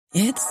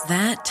It's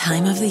that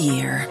time of the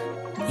year.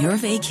 Your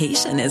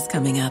vacation is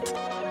coming up.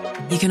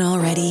 You can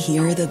already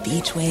hear the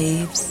beach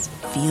waves,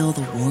 feel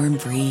the warm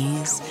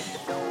breeze,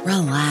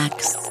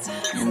 relax,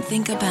 and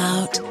think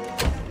about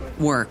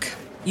work.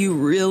 You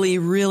really,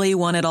 really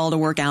want it all to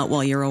work out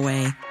while you're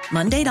away.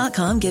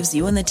 Monday.com gives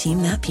you and the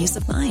team that peace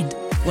of mind.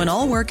 When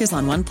all work is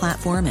on one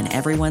platform and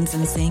everyone's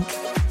in sync,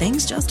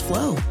 things just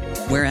flow.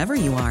 Wherever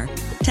you are,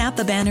 tap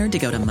the banner to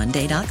go to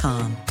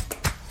Monday.com.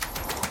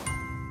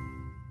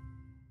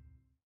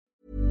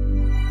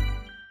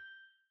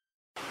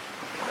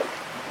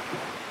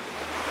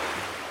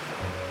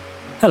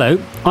 Hello,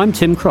 I'm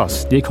Tim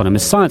Cross, The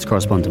Economist science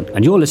correspondent,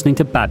 and you're listening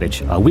to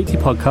Babbage, our weekly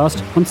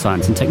podcast on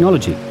science and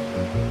technology.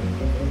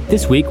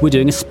 This week, we're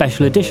doing a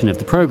special edition of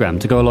the programme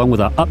to go along with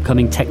our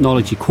upcoming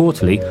Technology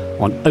Quarterly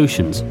on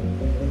oceans.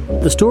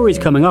 The stories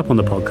coming up on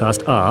the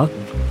podcast are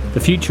the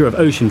future of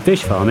ocean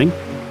fish farming.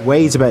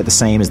 Weighs about the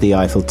same as the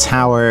Eiffel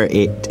Tower.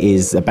 It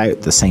is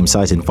about the same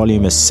size and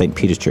volume as St.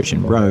 Peter's Church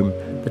in Rome.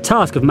 The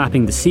task of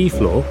mapping the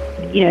seafloor.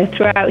 You know,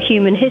 throughout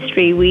human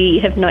history, we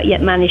have not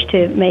yet managed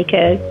to make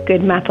a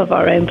good map of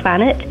our own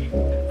planet.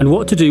 And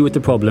what to do with the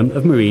problem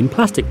of marine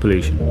plastic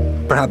pollution.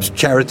 Perhaps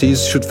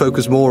charities should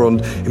focus more on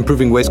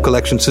improving waste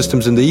collection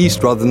systems in the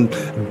East rather than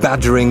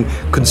badgering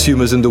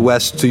consumers in the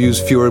West to use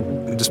fewer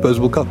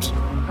disposable cups.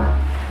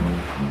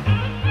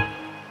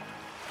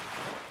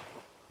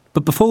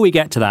 But before we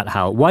get to that,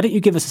 Hal, why don't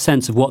you give us a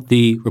sense of what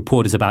the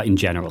report is about in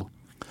general?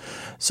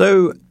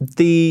 So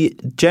the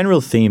general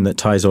theme that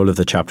ties all of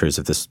the chapters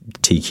of this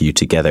TQ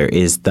together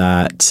is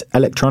that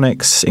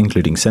electronics,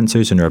 including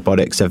sensors and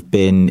robotics, have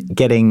been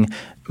getting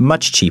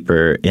much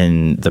cheaper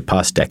in the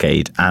past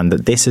decade, and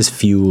that this has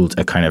fueled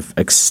a kind of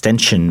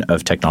extension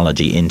of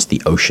technology into the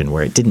ocean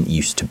where it didn't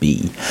used to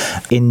be.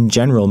 In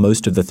general,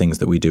 most of the things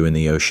that we do in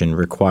the ocean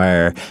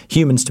require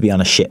humans to be on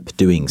a ship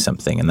doing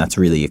something, and that's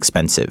really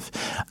expensive.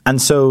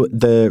 And so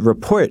the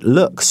report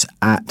looks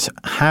at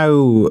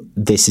how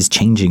this is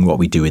changing what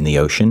we do in the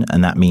ocean,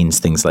 and that means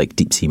things like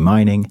deep sea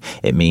mining.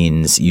 It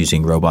means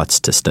using robots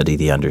to study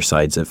the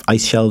undersides of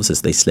ice shelves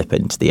as they slip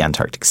into the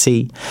Antarctic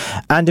Sea,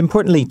 and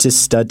importantly, to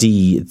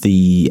study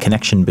the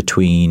connection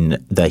between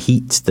the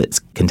heat that's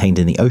contained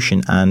in the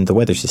ocean and the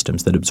weather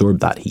systems that absorb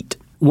that heat.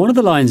 One of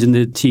the lines in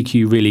the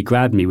TQ really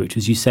grabbed me, which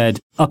was you said,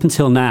 up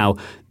until now,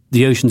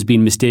 the ocean's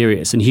been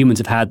mysterious and humans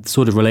have had the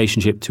sort of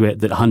relationship to it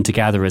that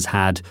hunter-gatherers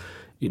had,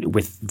 you know,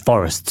 with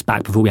forests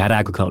back before we had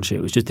agriculture.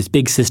 It was just this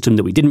big system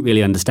that we didn't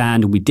really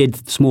understand, and we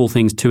did small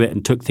things to it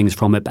and took things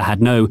from it, but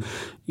had no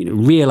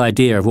real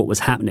idea of what was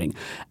happening.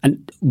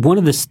 And one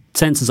of the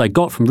senses I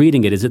got from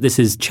reading it is that this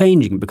is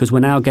changing because we're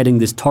now getting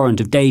this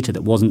torrent of data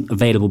that wasn't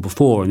available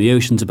before, and the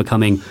oceans are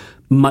becoming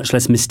much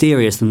less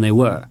mysterious than they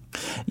were.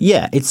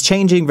 Yeah, it's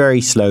changing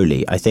very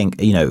slowly. I think,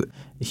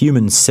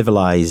 humans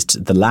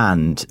civilized the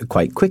land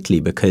quite quickly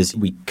because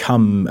we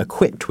come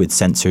equipped with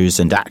sensors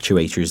and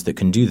actuators that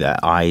can do that,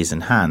 eyes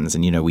and hands.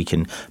 And, we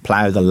can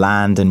plow the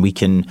land and we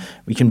can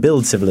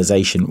build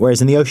civilization.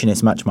 Whereas in the ocean,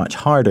 it's much, much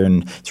harder.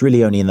 And it's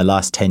really only in the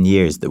last 10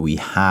 years that we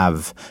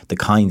have the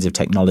kinds of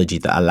technology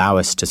that allow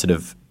us to sort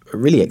of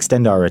really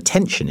extend our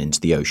attention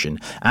into the ocean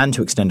and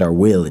to extend our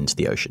will into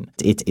the ocean.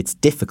 It's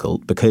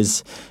difficult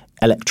because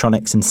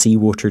electronics and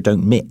seawater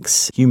don't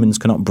mix. Humans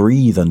cannot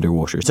breathe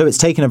underwater. So it's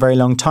taken a very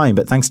long time,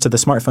 but thanks to the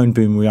smartphone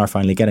boom, we are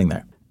finally getting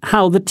there.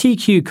 Hal, the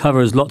TQ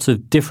covers lots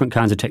of different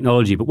kinds of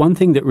technology, but one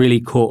thing that really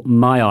caught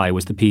my eye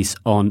was the piece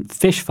on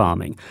fish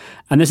farming.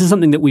 And this is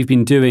something that we've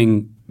been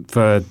doing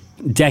for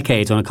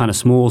decades on a kind of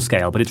small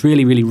scale, but it's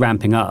really, really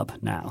ramping up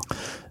now.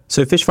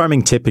 So fish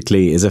farming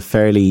typically is a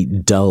fairly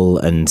dull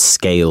and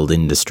scaled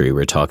industry.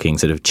 We're talking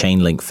sort of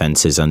chain link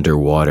fences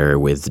underwater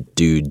with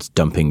dudes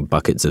dumping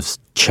buckets of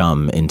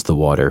chum into the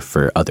water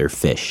for other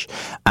fish.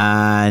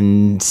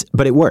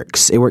 But it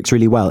works. It works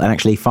really well. And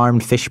actually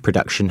farmed fish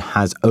production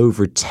has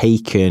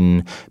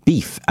overtaken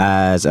beef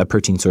as a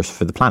protein source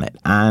for the planet.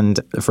 And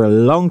for a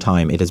long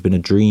time, it has been a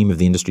dream of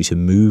the industry to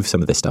move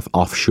some of this stuff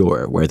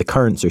offshore, where the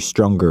currents are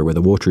stronger, where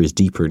the water is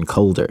deeper and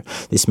colder.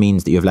 This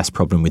means that you have less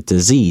problem with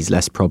disease,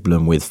 less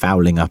problem with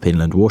fouling up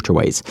inland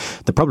waterways.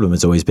 The problem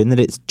has always been that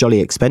it's jolly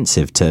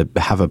expensive to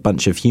have a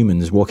bunch of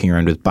humans walking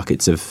around with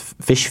buckets of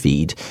fish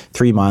feed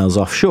 3 miles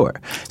offshore.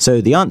 So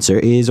the answer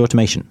is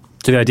automation.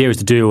 So the idea is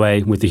to do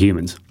away with the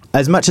humans?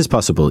 As much as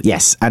possible,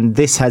 yes. And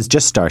this has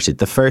just started.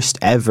 The first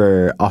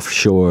ever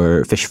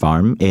offshore fish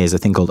farm is a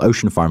thing called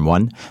Ocean Farm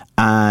 1,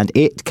 and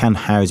it can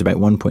house about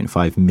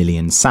 1.5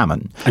 million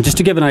salmon. And just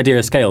to give an idea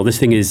of scale, this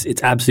thing it's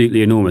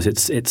absolutely enormous.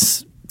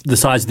 It's the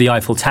size of the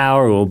Eiffel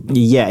Tower, or?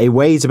 Yeah, it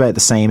weighs about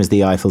the same as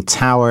the Eiffel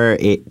Tower.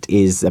 It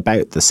is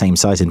about the same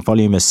size and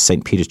volume as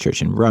St. Peter's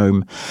Church in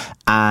Rome.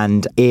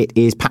 And it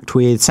is packed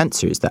with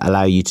sensors that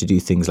allow you to do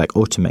things like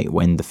automate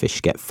when the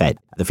fish get fed.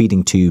 The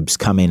feeding tubes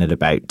come in at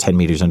about 10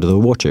 metres under the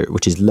water,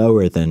 which is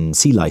lower than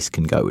sea lice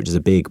can go, which is a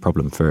big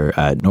problem for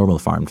normal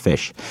farmed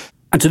fish.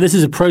 And so this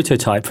is a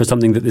prototype for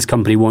something that this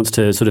company wants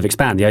to sort of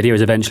expand. The idea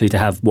is eventually to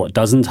have,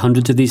 dozens,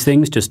 hundreds of these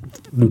things just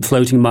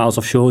floating miles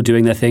offshore,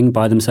 doing their thing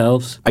by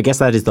themselves? I guess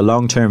that is the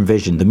long-term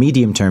vision. The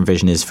medium-term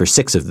vision is for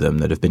 6 of them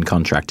that have been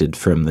contracted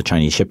from the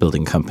Chinese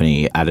shipbuilding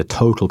company at a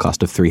total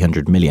cost of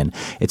 300 million.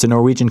 It's a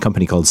Norwegian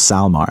company called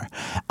SalMar,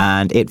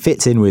 and it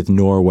fits in with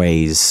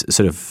Norway's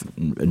sort of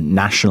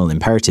national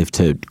imperative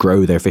to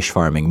grow their fish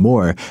farming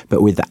more,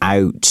 but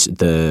without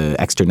the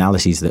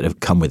externalities that have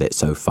come with it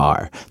so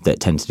far that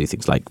tend to do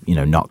things like,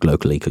 knock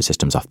local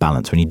ecosystems off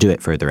balance. When you do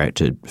it further out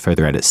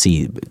at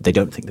sea, they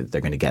don't think that they're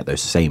going to get those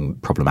same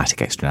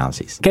problematic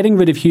externalities. Getting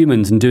rid of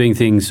humans and doing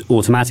things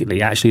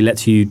automatically actually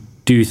lets you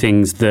do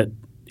things that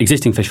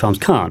existing fish farms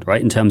can't,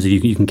 right? In terms of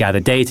you can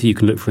gather data, you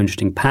can look for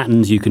interesting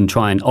patterns, you can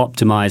try and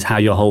optimize how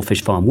your whole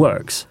fish farm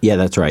works. Yeah,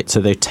 that's right. So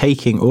they're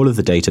taking all of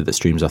the data that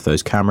streams off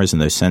those cameras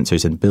and those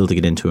sensors and building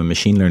it into a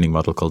machine learning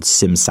model called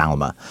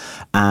SimSalma.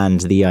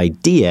 And the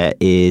idea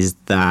is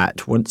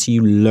that once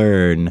you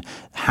learn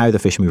how the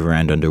fish move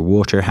around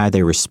underwater, how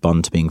they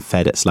respond to being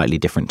fed at slightly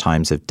different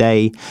times of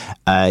day,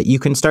 you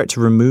can start to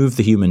remove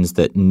the humans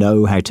that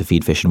know how to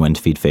feed fish and when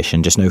to feed fish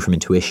and just know from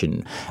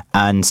intuition,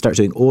 and start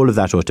doing all of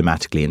that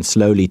automatically and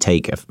slowly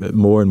take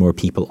more and more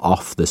people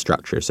off the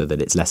structure so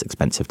that it's less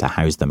expensive to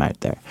house them out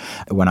there.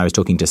 When I was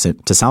talking to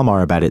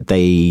SalMar about it,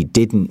 they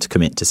didn't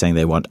commit to saying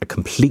they want a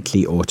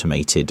completely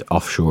automated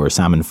offshore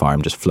salmon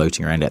farm just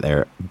floating around out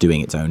there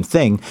doing its own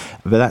thing,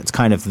 but that's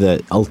kind of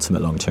the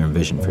ultimate long-term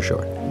vision for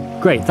sure.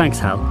 Great, thanks,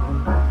 Hal.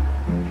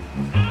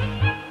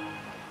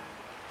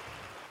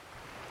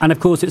 And of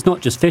course, it's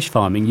not just fish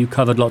farming. You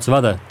covered lots of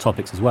other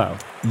topics as well.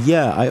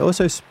 Yeah, I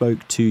also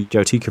spoke to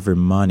Jyotika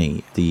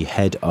Virmani, the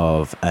head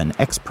of an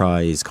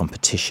X-Prize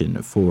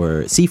competition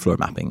for seafloor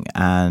mapping.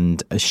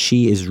 And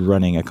she is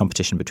running a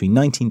competition between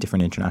 19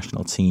 different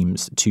international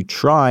teams to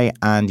try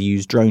and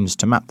use drones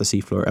to map the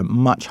seafloor at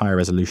much higher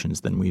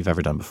resolutions than we've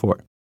ever done before.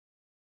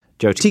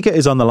 Jyotika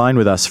is on the line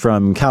with us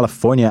from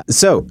California.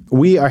 So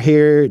we are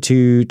here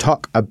to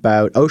talk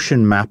about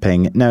ocean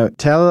mapping. Now,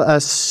 tell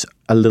us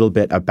a little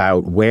bit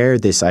about where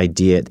this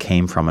idea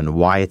came from and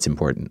why it's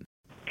important.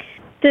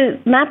 So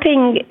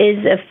mapping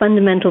is a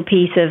fundamental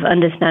piece of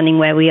understanding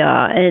where we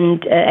are.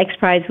 And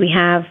X-Prize, we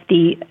have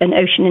an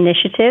ocean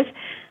initiative,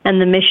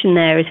 and the mission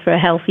there is for a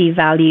healthy,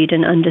 valued,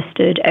 and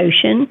understood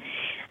ocean.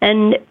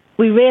 And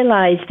we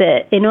realized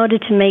that in order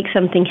to make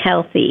something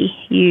healthy,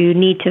 you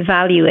need to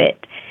value it.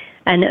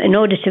 And in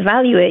order to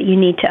value it, you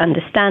need to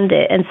understand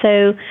it. And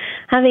so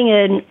having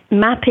a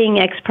mapping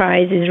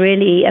X-Prize is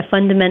really a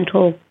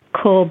fundamental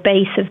core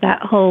base of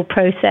that whole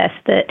process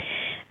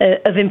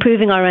of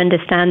improving our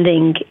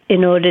understanding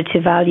in order to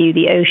value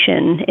the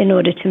ocean, in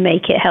order to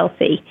make it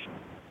healthy.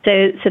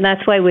 So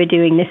that's why we're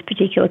doing this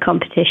particular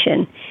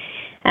competition.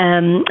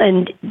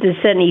 And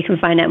certainly you can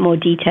find out more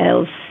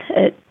details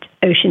at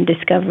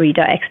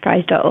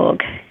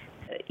oceandiscovery.xprize.org.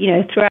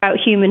 Throughout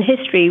human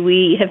history,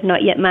 we have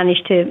not yet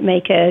managed to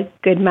make a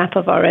good map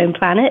of our own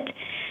planet.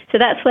 So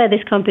that's where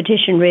this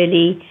competition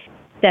really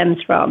stems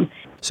from.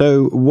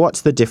 So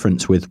what's the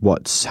difference with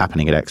what's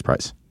happening at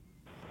X-Prize?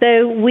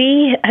 So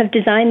we have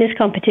designed this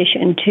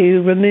competition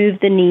to remove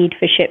the need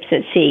for ships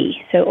at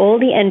sea. So all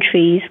the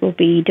entries will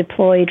be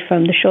deployed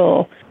from the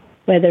shore,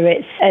 whether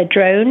it's a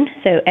drone,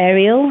 so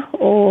aerial,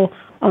 or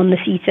on the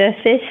sea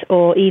surface,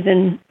 or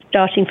even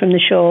starting from the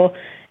shore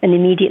and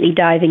immediately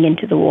diving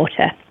into the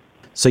water.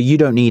 So you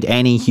don't need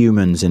any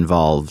humans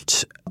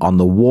involved on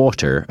the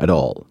water at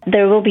all?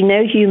 There will be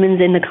no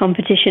humans in the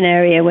competition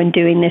area when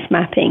doing this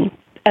mapping.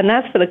 And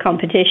that's for the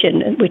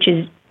competition, which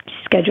is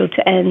scheduled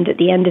to end at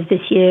the end of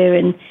this year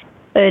in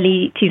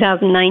early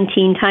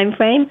 2019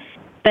 timeframe.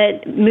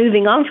 But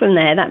moving on from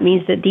there, that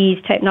means that these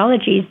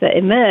technologies that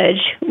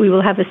emerge, we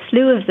will have a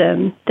slew of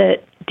them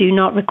that do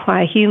not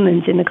require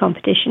humans in the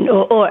competition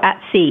or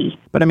at sea.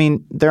 But I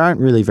mean, there aren't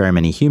really very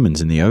many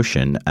humans in the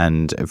ocean.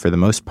 And for the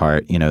most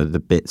part,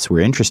 the bits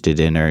we're interested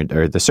in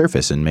are the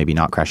surface and maybe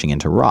not crashing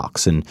into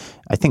rocks. And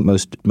I think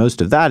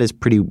most of that is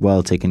pretty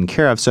well taken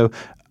care of. So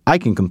I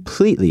can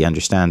completely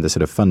understand the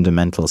sort of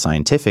fundamental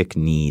scientific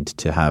need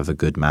to have a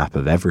good map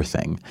of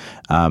everything.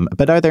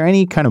 But are there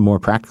any kind of more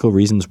practical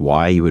reasons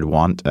why you would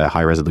want a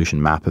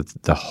high-resolution map of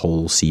the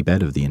whole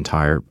seabed of the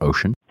entire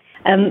ocean?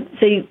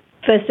 So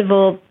first of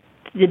all,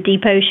 the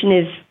deep ocean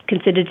is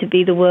considered to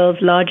be the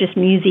world's largest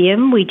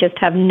museum. We just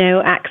have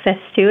no access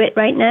to it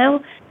right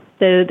now.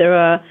 So there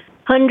are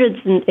hundreds,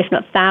 if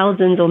not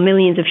thousands or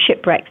millions of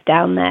shipwrecks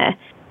down there,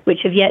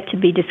 which have yet to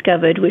be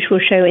discovered, which will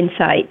show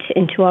insight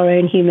into our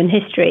own human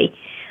history.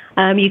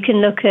 You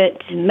can look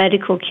at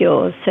medical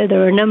cures. So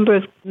there are a number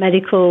of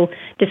medical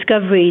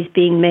discoveries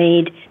being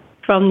made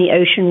from the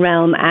ocean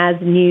realm as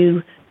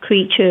new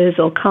creatures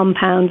or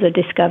compounds are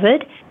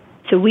discovered.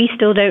 So we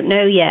still don't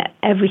know yet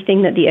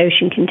everything that the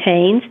ocean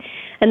contains.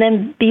 And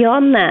then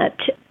beyond that,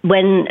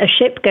 when a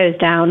ship goes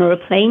down or a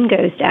plane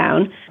goes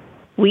down,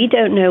 we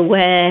don't know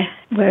where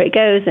it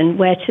goes and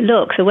where to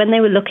look. So when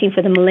they were looking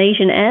for the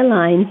Malaysian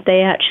Airlines,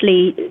 they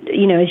actually,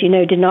 as you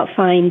know, did not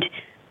find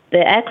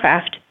the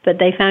aircraft, but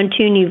they found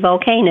 2 new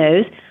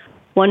volcanoes,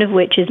 one of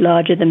which is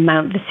larger than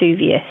Mount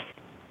Vesuvius.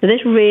 So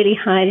this really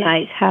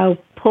highlights how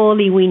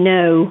poorly we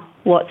know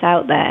what's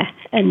out there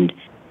and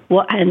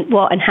what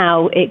and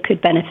how it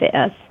could benefit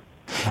us.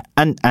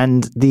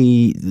 And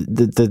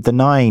the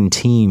 9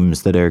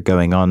 teams that are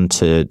going on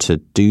to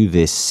do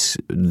this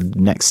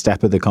next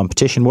step of the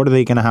competition, what are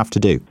they going to have to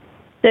do?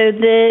 So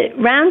the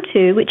round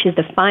 2, which is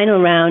the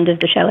final round of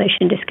the Shell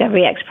Ocean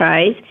Discovery X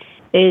Prize,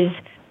 is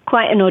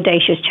quite an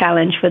audacious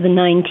challenge for the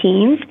 9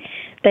 teams.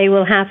 They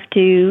will have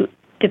to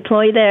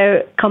deploy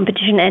their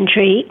competition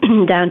entry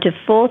down to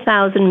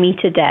 4,000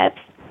 meter depth,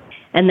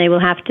 and they will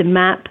have to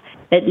map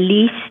at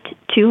least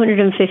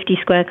 250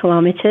 square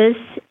kilometers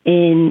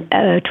in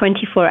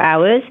 24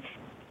 hours,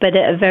 but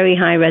at a very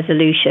high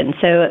resolution,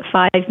 so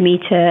at 5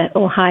 meter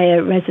or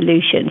higher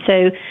resolution.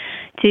 So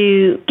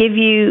to give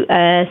you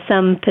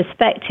some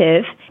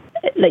perspective,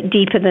 like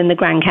deeper than the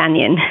Grand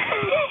Canyon,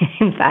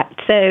 in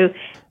fact. So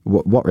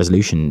what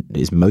resolution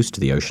is most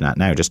of the ocean at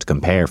now, just to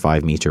compare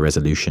 5 meter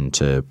resolution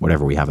to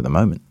whatever we have at the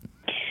moment?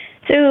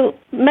 So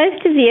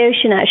most of the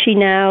ocean actually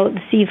now,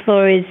 the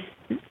seafloor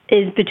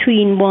is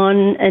between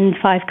 1 and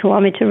 5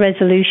 kilometer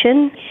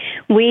resolution.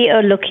 We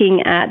are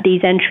looking at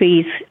these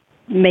entries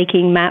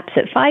making maps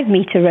at 5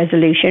 meter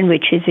resolution,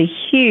 which is a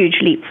huge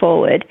leap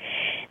forward.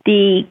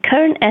 The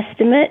current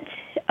estimate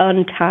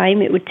on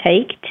time it would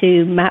take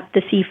to map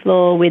the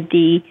seafloor with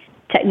the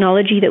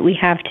technology that we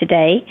have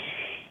today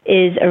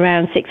is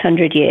around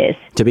 600 years.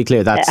 To be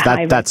clear,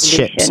 that's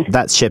ships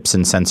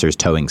and sensors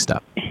towing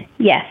stuff.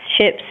 Yes,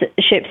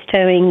 ships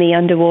towing the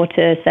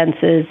underwater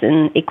sensors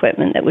and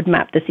equipment that would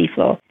map the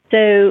seafloor.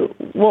 So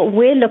what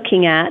we're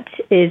looking at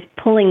is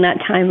pulling that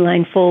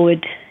timeline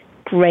forward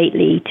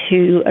greatly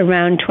to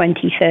around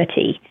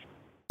 2030.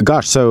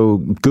 Gosh, so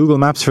Google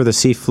Maps for the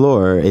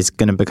seafloor is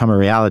going to become a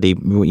reality,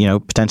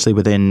 potentially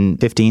within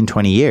 15,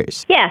 20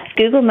 years. Yes,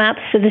 Google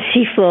Maps for the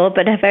seafloor,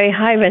 but a very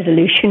high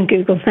resolution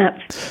Google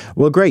Maps.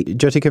 Well, great.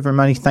 Jyotika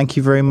Virmani, thank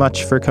you very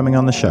much for coming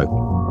on the show.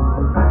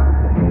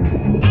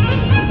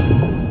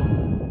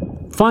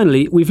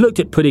 Finally, we've looked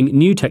at putting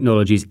new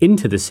technologies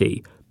into the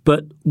sea,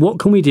 but what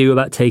can we do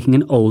about taking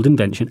an old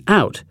invention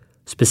out,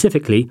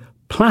 specifically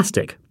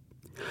plastic?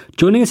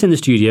 Joining us in the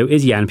studio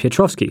is Jan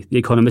Piotrowski, the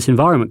Economist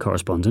environment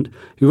correspondent,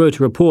 who wrote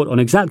a report on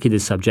exactly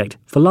this subject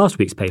for last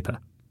week's paper.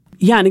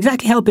 Jan,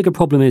 exactly how big a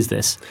problem is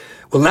this?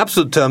 Well, in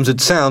absolute terms,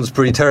 it sounds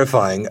pretty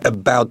terrifying.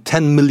 About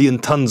 10 million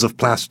tons of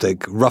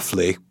plastic,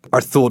 roughly,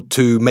 are thought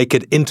to make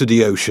it into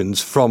the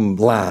oceans from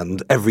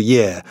land every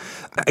year.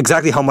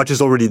 Exactly how much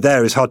is already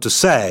there is hard to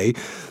say,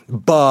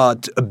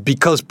 but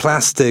because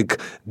plastic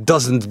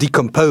doesn't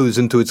decompose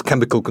into its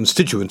chemical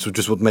constituents, which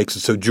is what makes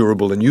it so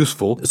durable and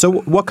useful. So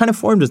what kind of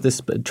form does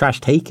this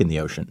trash take in the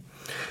ocean?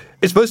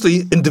 It's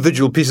mostly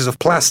individual pieces of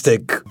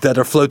plastic that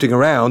are floating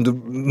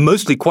around,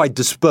 mostly quite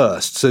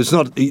dispersed. So it's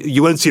not,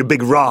 you won't see a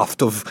big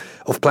raft of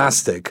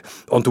plastic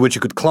onto which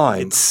you could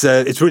climb.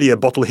 It's really a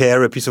bottle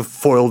here, a piece of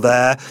foil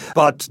there.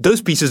 But those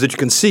pieces that you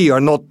can see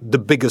are not the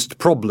biggest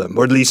problem,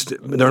 or at least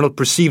they're not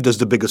perceived as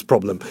the biggest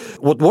problem.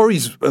 What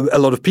worries a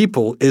lot of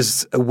people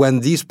is when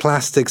these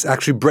plastics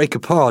actually break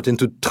apart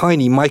into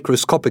tiny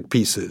microscopic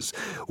pieces,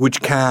 which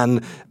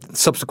can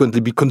subsequently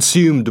be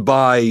consumed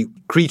by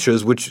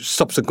creatures which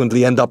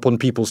subsequently end up on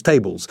people's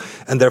tables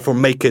and therefore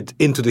make it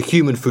into the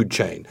human food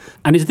chain.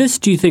 And is this,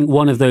 do you think,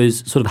 one of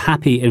those sort of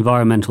happy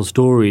environmental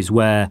stories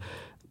where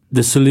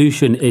the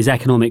solution is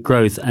economic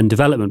growth and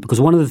development?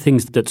 Because one of the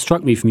things that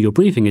struck me from your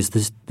briefing is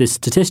this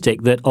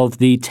statistic that of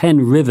the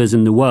 10 rivers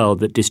in the world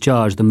that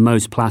discharge the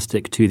most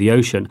plastic to the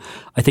ocean,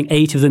 I think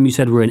 8 of them you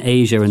said were in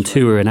Asia and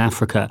 2 are in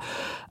Africa.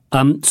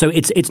 So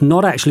it's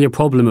not actually a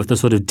problem of the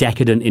sort of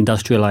decadent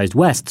industrialized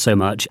West so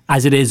much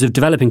as it is of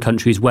developing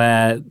countries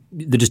where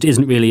there just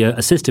isn't really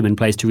a system in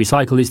place to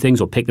recycle these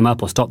things or pick them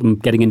up or stop them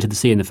getting into the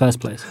sea in the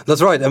first place.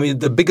 That's right. I mean,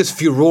 the biggest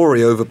furore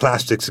over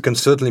plastics can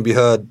certainly be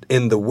heard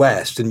in the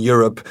West, in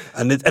Europe,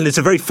 and it's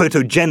a very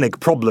photogenic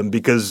problem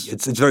because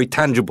it's very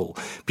tangible.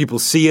 People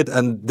see it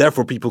and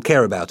therefore people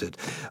care about it.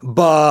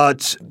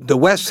 But the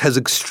West has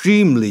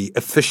extremely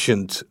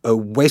efficient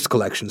waste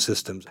collection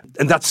systems,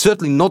 and that's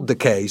certainly not the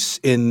case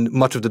in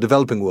much of the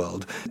developing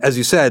world. As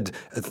you said,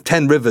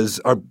 10 rivers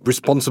are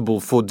responsible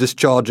for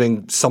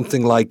discharging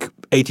something like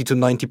 80 to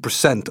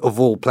 90% of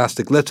all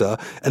plastic litter,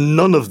 and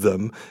none of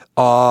them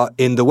are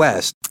in the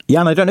West.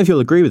 Jan, I don't know if you'll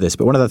agree with this,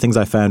 but one of the things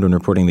I found when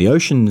reporting the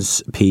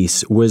oceans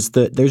piece was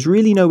that there's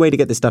really no way to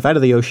get this stuff out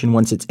of the ocean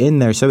once it's in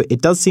there. So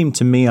it does seem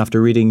to me,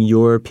 after reading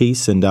your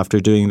piece and after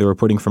doing the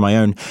reporting for my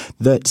own,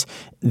 that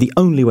the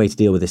only way to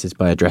deal with this is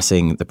by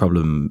addressing the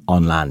problem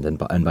on land and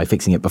by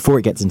fixing it before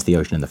it gets into the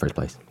ocean in the first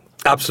place.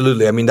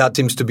 Absolutely. I mean, that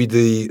seems to be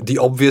the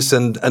obvious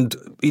and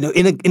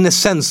in a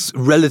sense,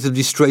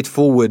 relatively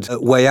straightforward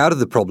way out of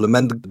the problem.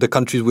 And the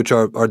countries which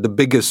are the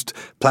biggest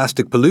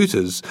plastic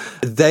polluters,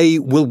 they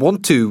will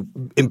want to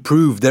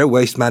improve their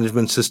waste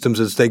management systems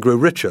as they grow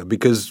richer,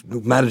 because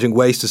managing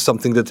waste is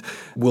something that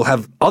will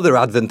have other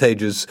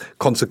advantageous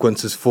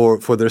consequences for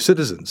their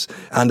citizens.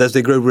 And as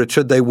they grow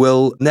richer, they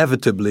will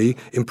inevitably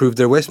improve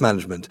their waste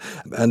management.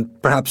 And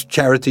perhaps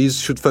charities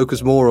should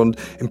focus more on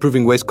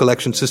improving waste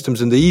collection systems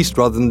in the East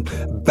rather than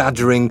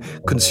badgering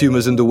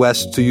consumers in the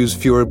West to use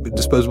fewer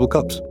disposable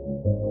cups.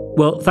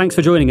 Well, thanks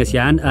for joining us,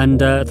 Jan, and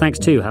thanks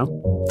too, Hal.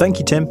 Thank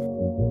you, Tim.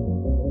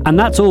 And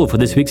that's all for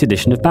this week's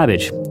edition of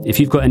Babbage. If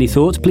you've got any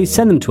thoughts, please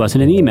send them to us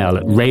in an email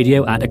at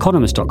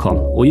radio@economist.com,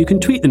 or you can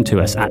tweet them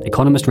to us at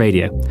Economist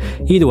Radio.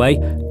 Either way,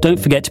 don't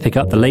forget to pick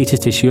up the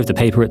latest issue of the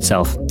paper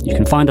itself. You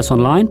can find us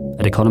online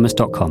at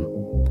economist.com.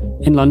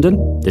 In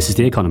London, this is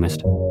The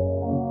Economist.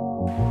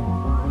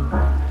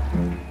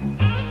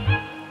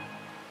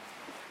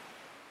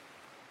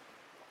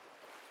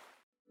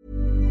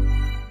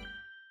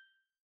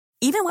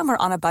 Even when we're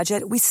on a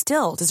budget, we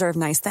still deserve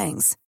nice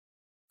things.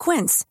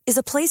 Quince is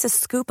a place to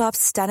scoop up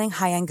stunning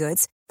high-end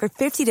goods for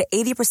 50 to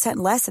 80%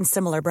 less than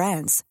similar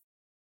brands.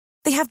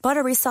 They have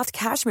buttery soft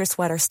cashmere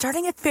sweaters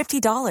starting at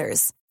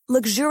 $50,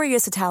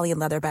 luxurious Italian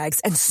leather bags,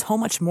 and so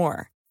much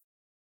more.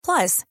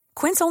 Plus,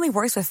 Quince only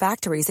works with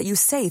factories that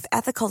use safe,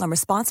 ethical, and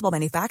responsible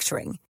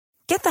manufacturing.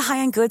 Get the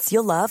high-end goods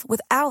you'll love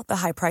without the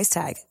high price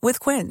tag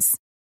with Quince.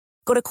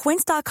 Go to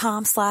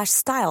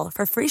quince.com/style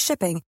for free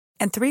shipping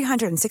and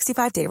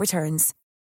 365-day returns.